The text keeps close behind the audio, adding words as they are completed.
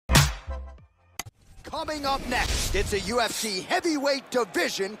Coming up next, it's a UFC heavyweight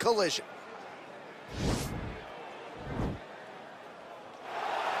division collision.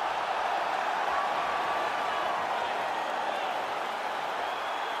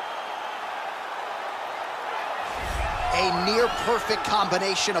 A near-perfect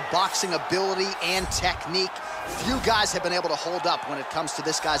combination of boxing ability and technique. Few guys have been able to hold up when it comes to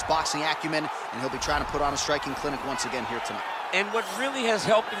this guy's boxing acumen, and he'll be trying to put on a striking clinic once again here tonight. And what really has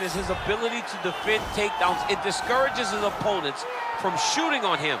helped him is his ability to defend takedowns. It discourages his opponents from shooting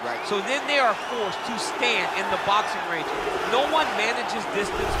on him. Right. So then they are forced to stand in the boxing range. No one manages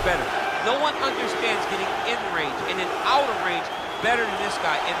distance better. No one understands getting in range and then out of range better than this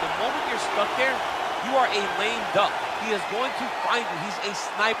guy. And the moment you're stuck there, you are a lame duck. He is going to find you. He's a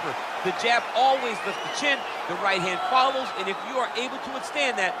sniper. The jab always lifts the chin. The right hand follows. And if you are able to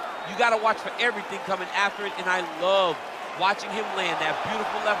withstand that, you got to watch for everything coming after it. And I love watching him land that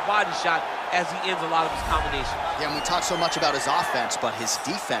beautiful left body shot as he ends a lot of his combinations. Yeah, and we talk so much about his offense, but his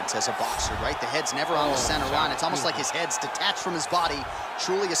defense as a boxer, right? The head's never on the center line. It's almost like his head's detached from his body.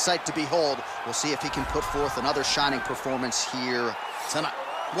 Truly a sight to behold. We'll see if he can put forth another shining performance here tonight.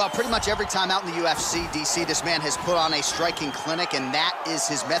 Well, pretty much every time out in the UFC, DC, this man has put on a striking clinic, and that is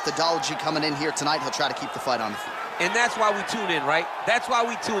his methodology coming in here tonight. He'll try to keep the fight on the feet. And that's why we tune in, right? That's why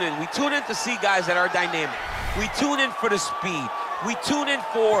we tune in. We tune in to see guys that are dynamic. We tune in for the speed. We tune in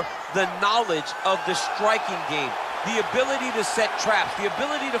for the knowledge of the striking game, the ability to set traps, the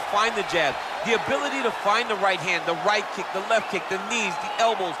ability to find the jab, the ability to find the right hand, the right kick, the left kick, the knees, the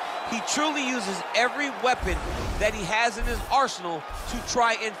elbows. He truly uses every weapon that he has in his arsenal to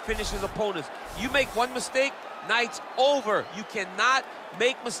try and finish his opponents. You make one mistake, night's over. You cannot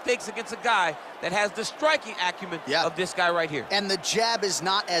make mistakes against a guy that has the striking acumen of this guy right here. And the jab is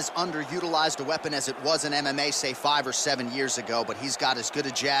not as underutilized a weapon as it was in MMA, say 5 or 7 years ago, but he's got as good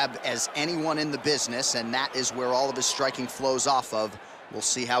a jab as anyone in the business, and that is where all of his striking flows off of. We'll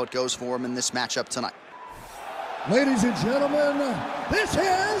see how it goes for him in this matchup tonight. Ladies and gentlemen, this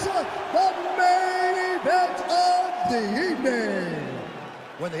is the main event of the evening.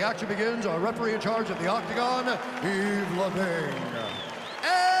 When the action begins, our referee in charge of the octagon, Yves Levine.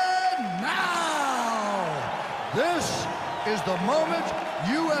 And now, this is the moment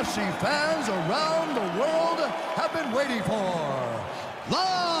UFC fans around the world have been waiting for.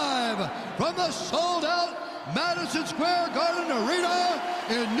 Live from the sold-out Madison Square Garden Arena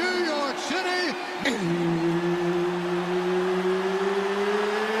in New York City,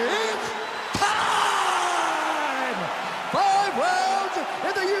 it's time! 5 rounds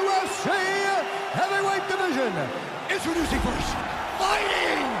in the UFC heavyweight division. Introducing first,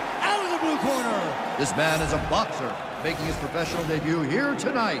 fighting out of the blue corner. This man is a boxer, making his professional debut here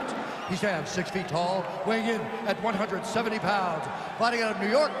tonight. He stands 6 feet tall, weighing in at 170 pounds. Fighting out of New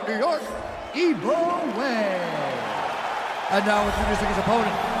York, Evo Way. And now introducing his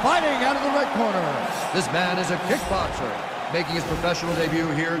opponent, fighting out of the red corner. This man is a kickboxer, making his professional debut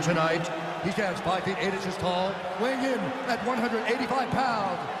here tonight. He stands 5 feet 8 inches tall, weighing in at 185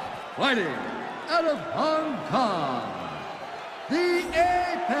 pounds. Fighting out of Hong Kong, the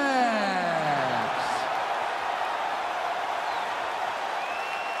Apex.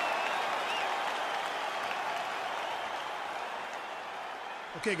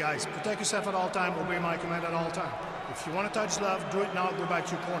 Okay, guys, protect yourself at all time, obey my command at all time. If you want to touch love, do it now, go back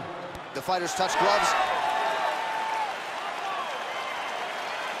to your corner. The fighters touch gloves.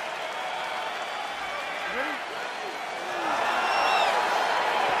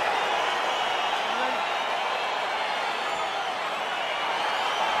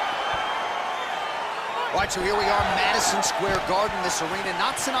 All right, so here we are, Madison Square Garden, this arena,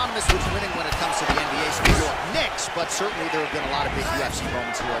 not synonymous with winning when it comes to the NBA's New York Knicks, but certainly there have been a lot of big UFC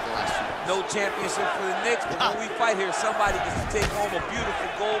moments here over the last few years. No championship for the Knicks, but when we fight here, somebody gets to take home a beautiful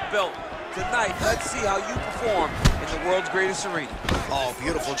gold belt. Tonight, let's see how you perform in the world's greatest arena. Oh,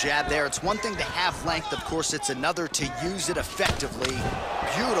 beautiful jab there. It's one thing to have length, of course, it's another to use it effectively.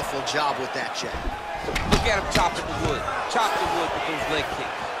 Beautiful job with that jab. Look at him chopping the wood. Chop the wood with those leg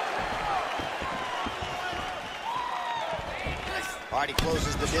kicks. All right, he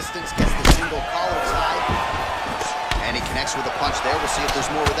closes the distance, gets the single collar tie, and he connects with a punch there. We'll see if there's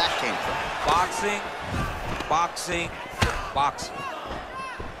more where that came from. Boxing, boxing, boxing.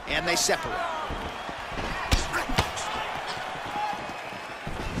 And they separate.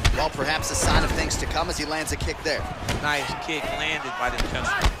 Well, perhaps a sign of things to come as he lands a kick there. Nice kick landed by the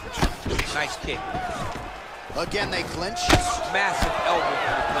gentleman. Nice kick. Again, they clinch. Massive elbow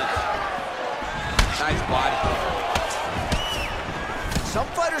for the clinch. Nice body. Some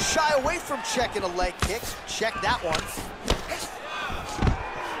fighters shy away from checking a leg kick. Check that one.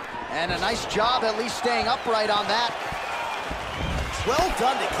 And a nice job at least staying upright on that. Well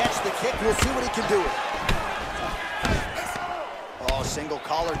done to catch the kick. We'll see what he can do with it. Oh, single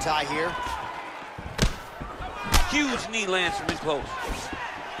collar tie here. Huge knee lands from his close.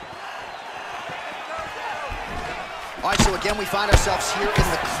 All right, so again, we find ourselves here in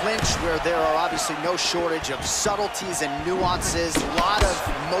the clinch where there are obviously no shortage of subtleties and nuances, a lot of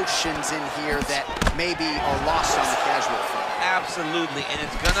motions in here that maybe are lost on the casual front. Absolutely, and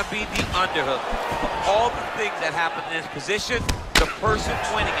it's gonna be the underhook. For all the things that happen in this position, the person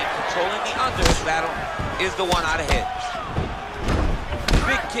winning and controlling the underhook battle is the one out ahead.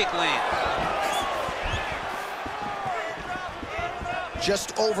 Big kick lands.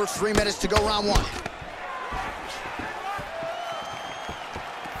 Just over 3 minutes to go, round one.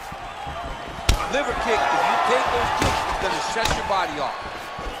 Liver kick, if you take those kicks, it's gonna shut your body off.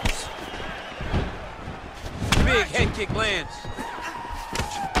 Big head kick lands.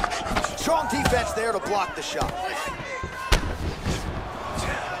 Strong defense there to block the shot.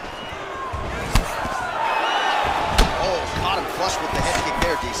 Oh, caught him flush with the head kick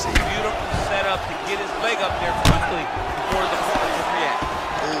there, DC. Beautiful setup to get his leg up there quickly before the corner can react.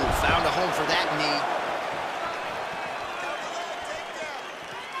 Ooh, found a home for that knee.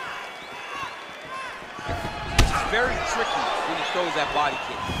 Very tricky when he throws that body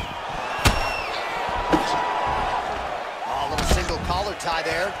kick. Oh, a little single collar tie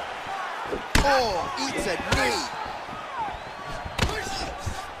there. Oh, eats a knee.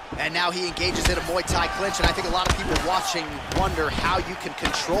 And now he engages in a Muay Thai clinch, and I think a lot of people watching wonder how you can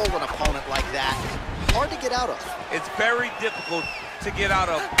control an opponent like that. Hard to get out of. It's very difficult to get out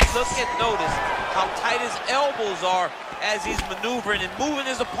of. Look and notice how tight his elbows are as he's maneuvering and moving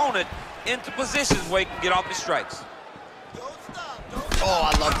his opponent into positions where he can get off his strikes. Oh,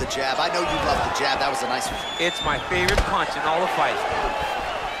 I love the jab. I know you love the jab. That was a nice one. It's my favorite punch in all the fights.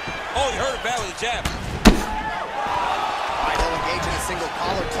 Oh, you heard it bad with the jab. All right, he'll engage in a single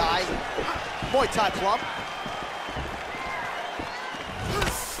collar tie. Muay Thai plump.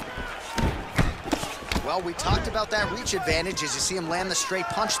 Well, we talked about that reach advantage as you see him land the straight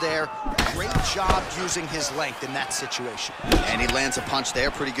punch there. Great job using his length in that situation. And he lands a punch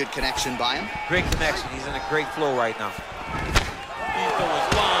there. Pretty good connection by him. Great connection. He's in a great flow right now. He's throwing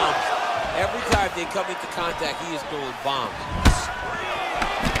bombs. Every time they come into contact, he is throwing bombs.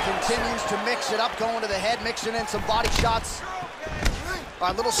 Continues to mix it up, going to the head, mixing in some body shots. All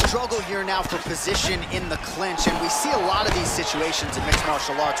right, little struggle here now for position in the clinch, and we see a lot of these situations in mixed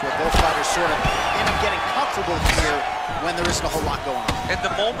martial arts where both fighters sort of end up getting comfortable here when there isn't a whole lot going on. And the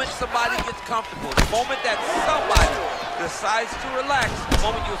moment somebody gets comfortable, the moment that somebody decides to relax, the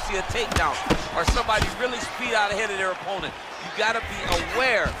moment you'll see a takedown or somebody really speed out ahead of their opponent. You gotta be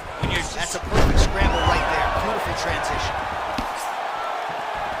aware when you're... That's a perfect scramble right there. Beautiful transition.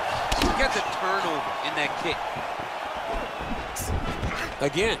 You get the turnover in that kick.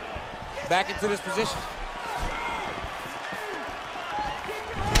 Again, back into this position.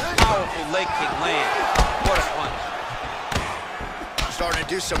 Powerful leg kick land. What a punch. Starting to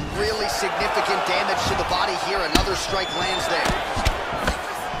do some really significant damage to the body here. Another strike lands there.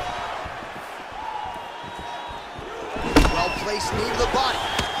 Well-placed knee to the body.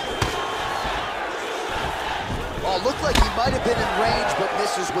 Oh, looked like he might have been in range, but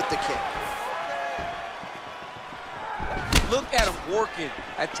misses with the kick. Look at him working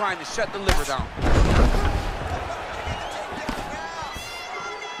at trying to shut the liver down.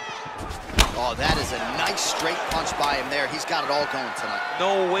 Oh, that is a nice straight punch by him there. He's got it all going tonight.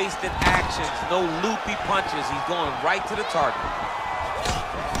 No wasted actions, no loopy punches. He's going right to the target.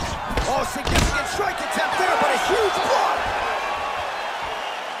 Oh, significant strike attempt there, but a huge block.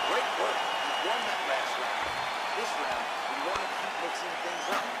 Great work. You won that last round. This round, you want to keep mixing things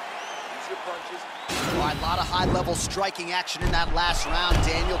up. Use your punches. All right, a lot of high-level striking action in that last round.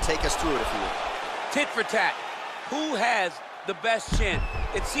 Daniel, take us through it if you would. Tit for tat. Who has the best chin?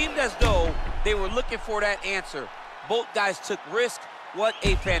 It seemed as though they were looking for that answer. Both guys took risk. What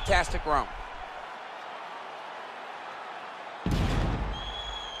a fantastic round.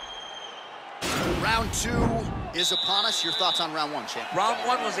 Round two is upon us. Your thoughts on round one, champ? Round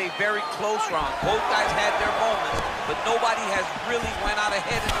one was a very close round. Both guys had their moments, but nobody has really went out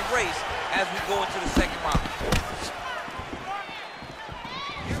ahead in the race as we go into the second round.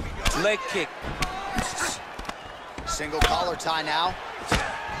 Leg kick. Single collar tie now.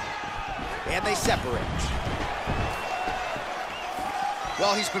 And they separate.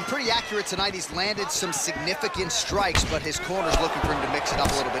 Well, he's been pretty accurate tonight. He's landed some significant strikes, but his corner's looking for him to mix it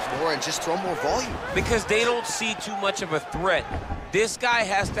up a little bit more and just throw more volume. Because they don't see too much of a threat. This guy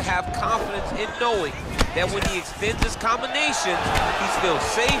has to have confidence in knowing that when he extends his combinations, he's still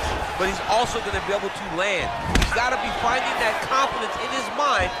safe, but he's also going to be able to land. He's got to be finding that confidence in his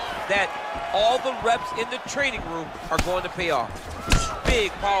mind that all the reps in the training room are going to pay off.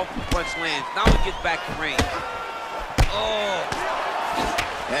 Big, powerful punch lands. Now he gets back to range. Oh.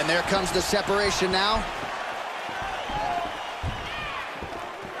 And there comes the separation now.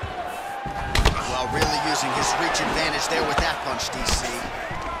 Well, really using his reach advantage there with that punch, DC.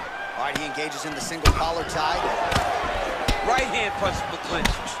 All right, he engages in the single collar tie. Right hand punch from the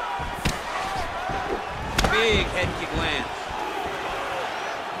clinch. Big head kick lands.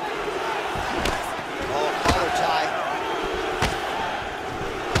 Oh, collar tie.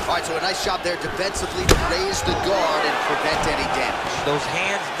 All right, so a nice job there defensively to raise the guard and prevent any damage. Those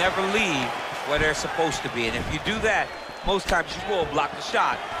hands never leave where they're supposed to be, and if you do that, most times you will block the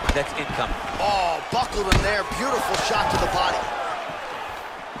shot that's incoming. Oh, buckled him there. Beautiful shot to the body.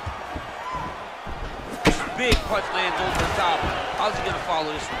 Big punch lands over the top. How's he gonna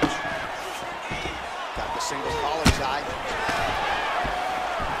follow this one? Got the single collar tie.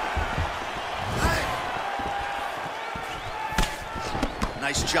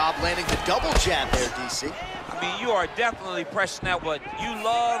 Nice job landing the double jab there, DC. I mean, you are definitely pressing that one. You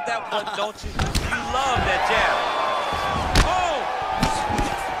love that one, don't you? You love that jab.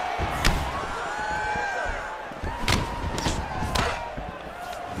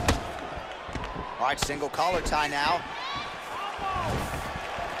 All right, single collar tie now.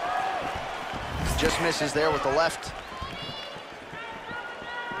 Just misses there with the left.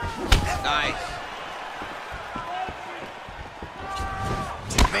 Nice.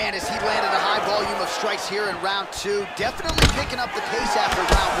 Man, as he landed a high volume of strikes here in round two, definitely picking up the pace after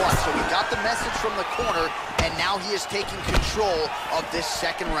round one. So he got the message from the corner, and now he is taking control of this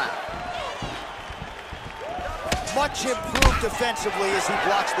second round. Much improved defensively as he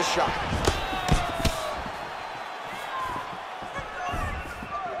blocks the shot.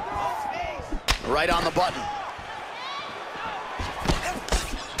 Right on the button.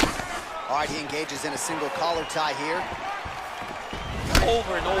 All right, he engages in a single collar tie here.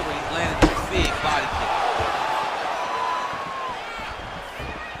 Over and over, he's landed a big body kick.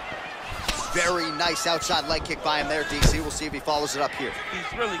 Very nice outside leg kick by him there, DC. We'll see if he follows it up here.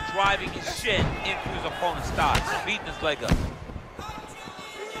 He's really driving his shin into his opponent's thighs, beating his leg up.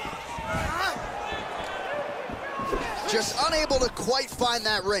 Just unable to quite find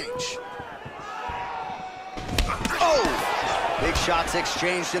that range. Oh! Big shots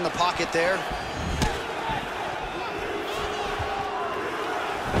exchanged in the pocket there.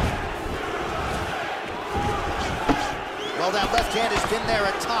 Well, that left hand has been there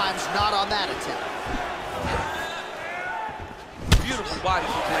at times, not on that attempt. Beautiful body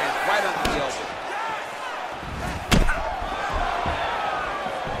kick lands right under the elbow.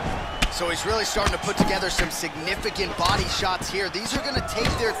 So he's really starting to put together some significant body shots here. These are going to take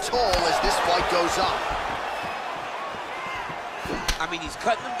their toll as this fight goes on. I mean, he's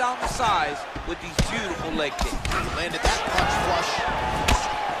cutting them down to size with these beautiful leg kicks. He landed that punch flush.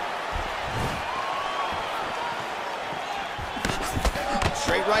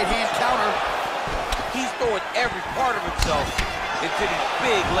 Straight right hand counter. He's throwing every part of himself into these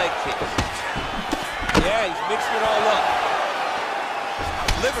big leg kicks. Yeah, he's mixing it all up.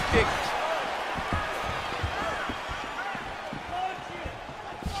 Liver kick.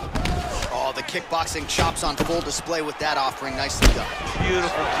 Oh, the kickboxing chops on full display with that offering. Nicely done.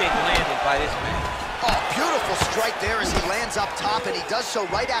 Beautiful kick landed by this man. Oh, beautiful strike there as he lands up top, and he does so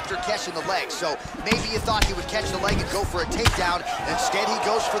right after catching the leg. So maybe you thought he would catch the leg and go for a takedown. Instead, he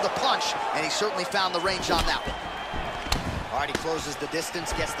goes for the punch, and he certainly found the range on that one. All right, he closes the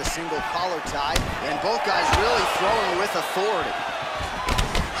distance, gets the single collar tie, and both guys really throwing with authority.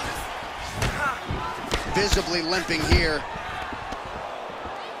 Visibly limping here.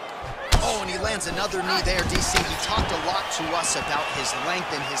 Oh, and he lands another knee there, DC. He talked a lot to us about his length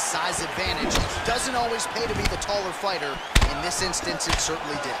and his size advantage. Doesn't always pay to be the taller fighter. In this instance, it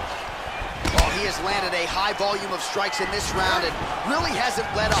certainly did. Oh, he has landed a high volume of strikes in this round and really hasn't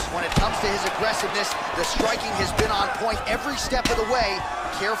let up when it comes to his aggressiveness. The striking has been on point every step of the way.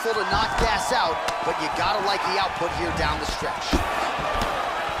 Careful to not gas out, but you gotta like the output here down the stretch.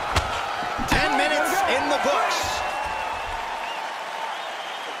 10 minutes in the books.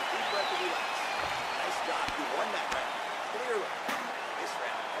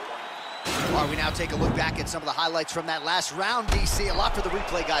 All right, we now take a look back at some of the highlights from that last round, DC. A lot for the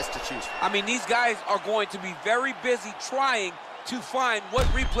replay guys to choose from. I mean, these guys are going to be very busy trying to find what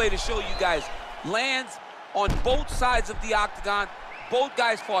replay to show you guys. Lands on both sides of the octagon. Both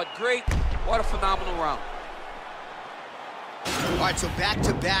guys fought great. What a phenomenal round. All right, so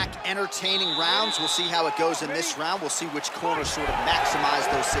back-to-back entertaining rounds. We'll see how it goes in this round. We'll see which corner sort of maximize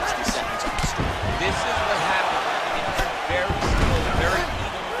those 60 seconds on the street. This is what happens when you get very slow, very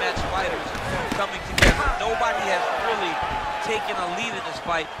evenly matched fighters coming together. Nobody has really taken a lead in this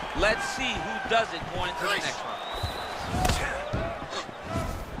fight. Let's see who does it going into the next round.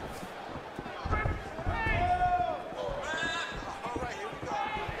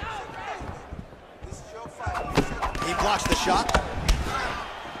 He blocks the shot.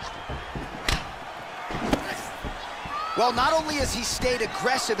 Well, not only has he stayed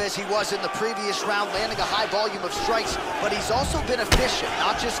aggressive as he was in the previous round, landing a high volume of strikes, but he's also been efficient,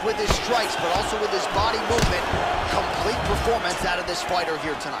 not just with his strikes, but also with his body movement. Complete performance out of this fighter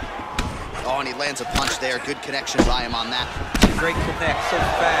here tonight. Oh, and he lands a punch there. Good connection by him on that. Great connect, so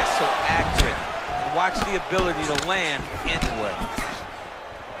fast, so accurate. And watch the ability to land anywhere.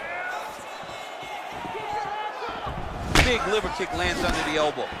 Big liver kick lands under the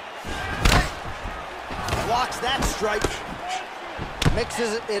elbow. Blocks that strike.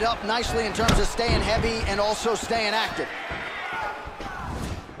 Mixes it up nicely in terms of staying heavy and also staying active.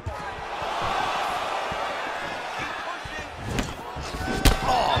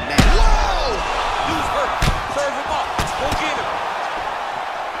 Oh, man. Whoa! He's hurt. Serve him up. Go get him.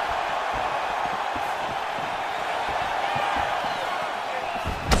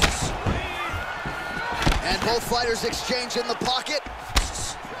 And both fighters exchange in the pocket.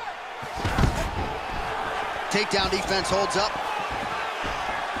 Takedown defense holds up.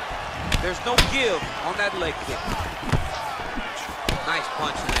 There's no give on that leg kick. Nice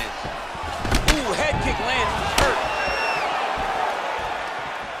punch lands. Ooh, head kick lands. He's hurt.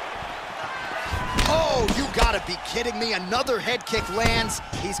 Oh, you gotta be kidding me. Another head kick lands.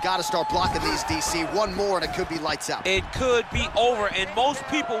 He's gotta start blocking these, DC. One more and it could be lights out. It could be over, and most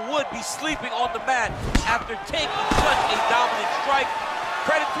people would be sleeping on the mat after taking such a dominant strike.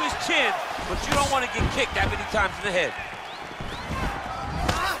 Credit to his chin, but you don't want to get kicked that many times in the head.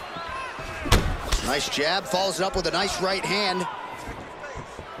 Nice jab, follows it up with a nice right hand.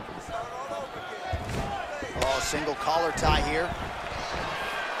 Oh, single collar tie here.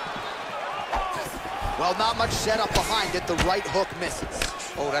 Well, not much setup behind it. The right hook misses.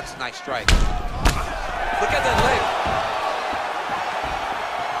 Oh, that's a nice strike. Look at that leg.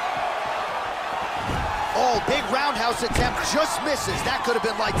 Oh, big roundhouse attempt, just misses. That could have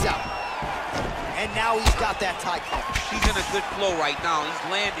been lights out. And now he's got that tie clinch. He's in a good flow right now. He's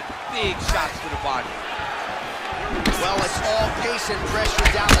landing big shots to the body. Well, it's all pace and pressure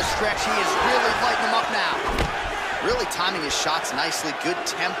down the stretch. He is really lighting them up now. Really timing his shots nicely. Good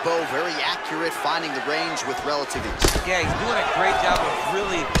tempo, very accurate, finding the range with relative ease. Yeah, he's doing a great job of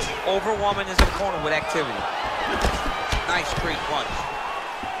really overwhelming his opponent with activity. Nice straight punch.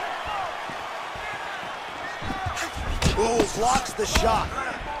 Ooh, blocks the shot.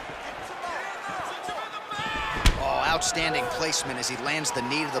 Oh, outstanding placement as he lands the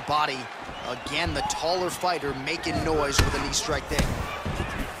knee to the body. Again, the taller fighter making noise with a knee strike there.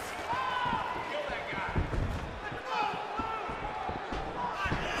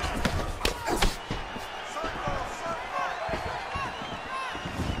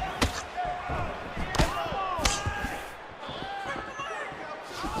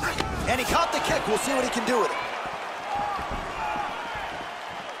 And he caught the kick. We'll see what he can do with it.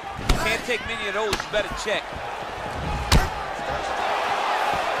 Can't take many of those. You better check.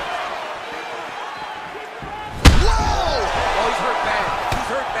 Whoa! Oh, he's hurt bad. He's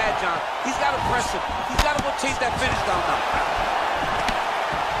hurt bad, John. He's got to press him. He's got to go chase that finish down now.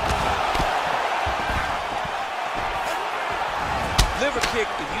 Liver kick.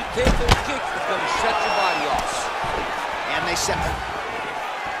 If you take those kicks, it's going to shut your body off. And they separate.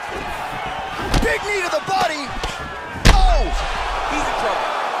 Big knee to the body. Oh! He's in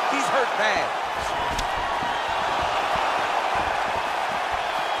trouble. He's hurt bad.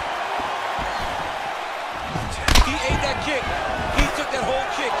 He ate that kick. He took that whole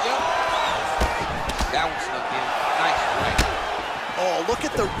kick, yep. That one snuck in. Nice right. Oh, look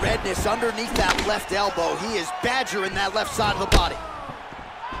at the redness underneath that left elbow. He is badgering that left side of the body.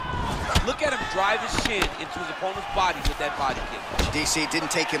 Look at him drive his chin into his opponent's body with that body kick. DC, it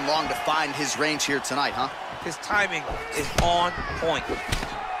didn't take him long to find his range here tonight, huh? His timing is on point.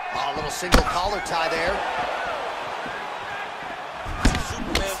 Oh, a little single collar tie there.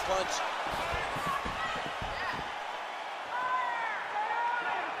 Superman punch.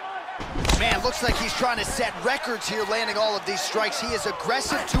 Man, looks like he's trying to set records here, landing all of these strikes. He is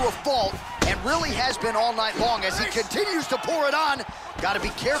aggressive to a fault and really has been all night long as he continues to pour it on. Got to be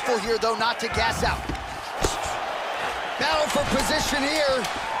careful here, though, not to gas out. Battle for position here.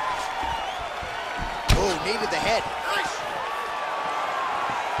 Oh, knee to the head.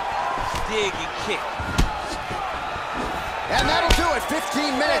 dig and kick. And that'll do it.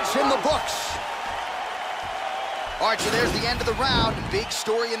 15 minutes in the books. All right, so there's the end of the round. Big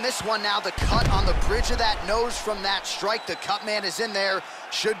story in this one now. The cut on the bridge of that nose from that strike. The cut man is in there.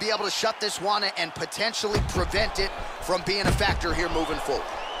 Should be able to shut this one and potentially prevent it from being a factor here moving forward.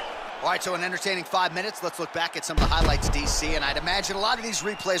 All right, so an entertaining 5 minutes. Let's look back at some of the highlights, DC, and I'd imagine a lot of these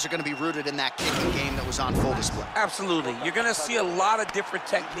replays are going to be rooted in that kicking game that was on full display. Absolutely. You're going to see a lot of different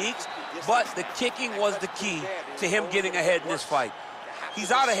techniques, but the kicking was the key to him getting ahead in this fight.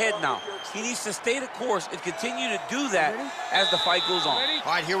 He's out ahead now. He needs to stay the course and continue to do that as the fight goes on.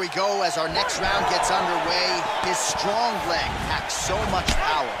 All right, here we go as our next round gets underway. His strong leg packs so much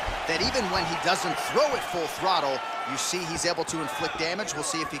power that even when he doesn't throw it full throttle, you see he's able to inflict damage. We'll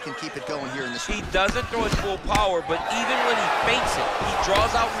see if he can keep it going here in this round. He doesn't throw it full power, but even when he feints it, he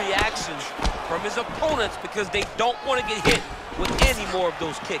draws out reactions from his opponents because they don't want to get hit with any more of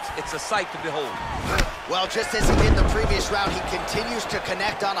those kicks. It's a sight to behold. Well, just as he did in the previous round, he continues to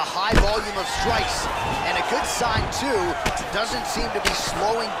connect on a high volume of strikes. And a good sign, too, doesn't seem to be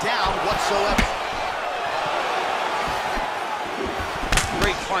slowing down whatsoever.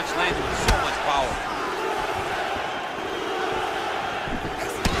 Great punch landed with so much power.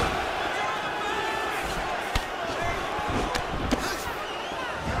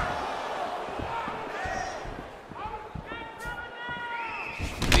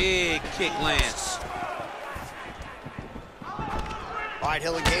 Big kick lands. All right,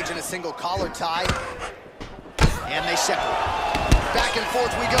 he'll engage in a single collar tie. And they separate. Back and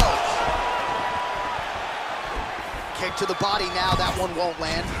forth we go. Kick to the body now. That one won't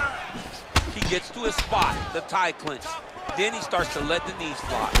land. He gets to his spot, the tie clinch. Then he starts to let the knees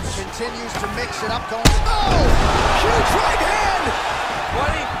fly. Continues to mix it up, going, oh! Huge right hand!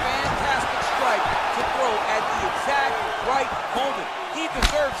 What a fantastic strike to throw at the exact right moment. He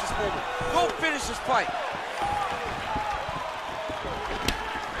deserves this moment. Go finish this fight.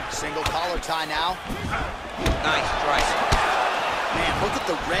 Single collar tie now. Nice strike. Man, look at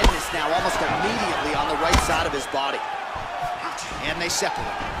the redness now almost immediately on the right side of his body. And they separate.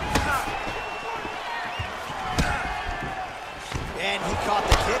 And he caught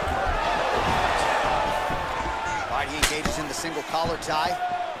the kick. All right, he engages in the single collar tie.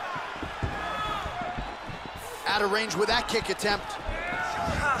 Out of range with that kick attempt.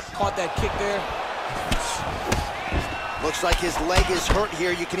 Caught that kick there. Looks like his leg is hurt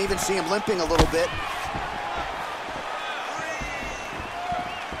here. You can even see him limping a little bit.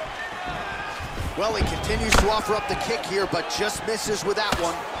 Well, he continues to offer up the kick here, but just misses with that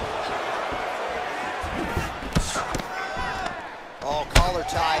one. Oh, collar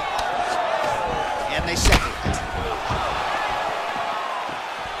tie. And they separate.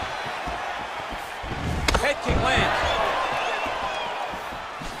 Head kick lands.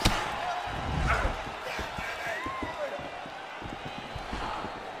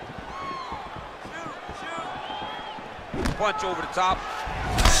 Punch over the top.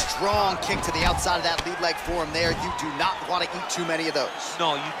 Strong kick to the outside of that lead leg for him there. You do not want to eat too many of those.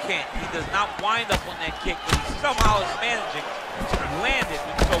 No, you can't. He does not wind up on that kick, but he somehow is managing to land it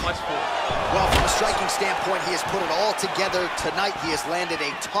with so much force. Well, from a striking standpoint, he has put it all together tonight. He has landed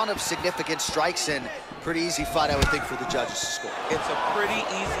a ton of significant strikes, and pretty easy fight, I would think, for the judges to score. It's a pretty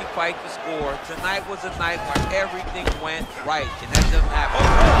easy fight to score. Tonight was a night where everything went right, and that doesn't happen.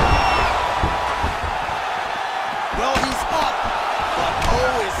 Well, he's up, but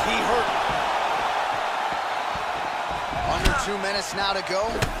oh, is he hurt. Under 2 minutes now to go.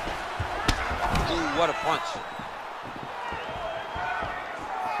 Ooh, what a punch.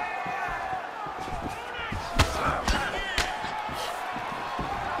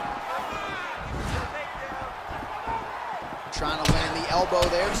 Trying to land the elbow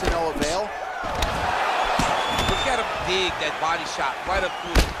there to no avail. Look at him dig that body shot right up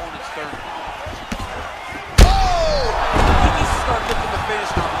through his opponent's sternum. Oh! He needs to start looking to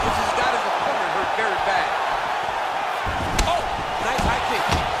finish now because he's got his opponent hurt very bad. Oh, nice high kick.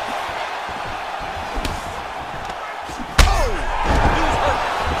 Oh, dude's hurt.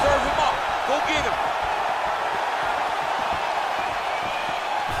 Serve him up. Go get him.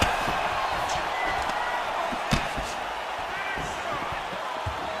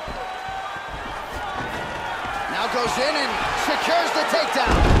 Now goes in and secures the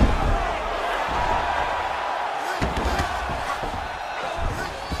takedown.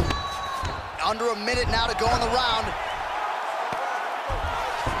 Under a minute now to go in the round.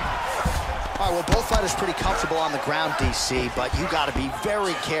 All right, well, both fighters pretty comfortable on the ground, DC, but you got to be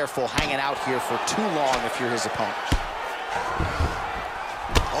very careful hanging out here for too long if you're his opponent.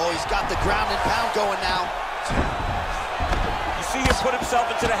 Oh, he's got the ground and pound going now. You see him put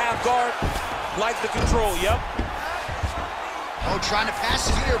himself into the half guard? Like the control, yep. Oh, trying to pass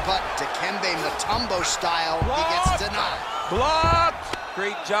it here, but Dikembe Mutombo style, he gets denied. Blocked!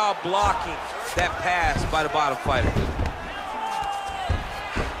 Great job blocking that pass by the bottom fighter.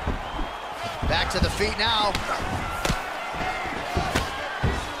 Back to the feet now.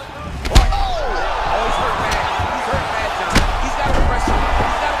 Oh, he's hurt bad. He's hurt bad, John. He's got to press him.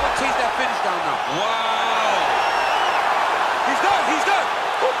 He's got to go chase that finish down now. Wow. He's done. He's done.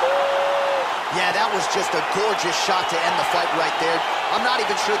 Yeah, that was just a gorgeous shot to end the fight right there. I'm not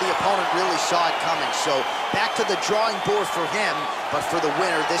even sure the opponent really saw it coming. So back to the drawing board for him, but for the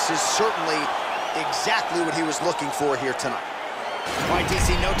winner, this is certainly exactly what he was looking for here tonight. All right,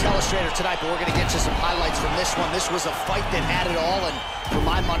 DC, no telestrator tonight, but we're going to get you some highlights from this one. This was a fight that had it all, and for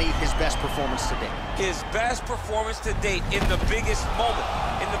my money, his best performance to date. His best performance to date in the biggest moment.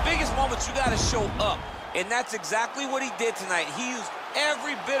 In the biggest moments, you got to show up, and that's exactly what he did tonight. He used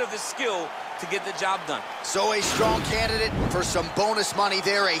every bit of his skill to get the job done. So a strong candidate for some bonus money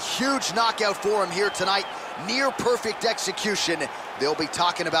there. A huge knockout for him here tonight. Near perfect execution. They'll be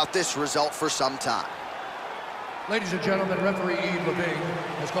talking about this result for some time. Ladies and gentlemen, referee Yves Levine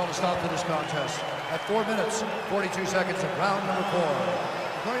has called a stop to this contest at 4 minutes, 42 seconds of round number 4.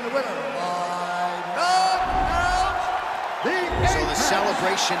 Declaring the winner by knockout, So the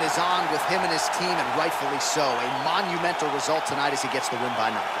celebration is on with him and his team, and rightfully so. A monumental result tonight as he gets the win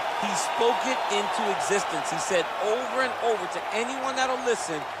by knockout. He spoke it into existence. He said over and over to anyone that'll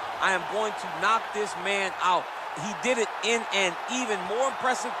listen, I am going to knock this man out. He did it in an even more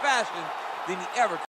impressive fashion than he ever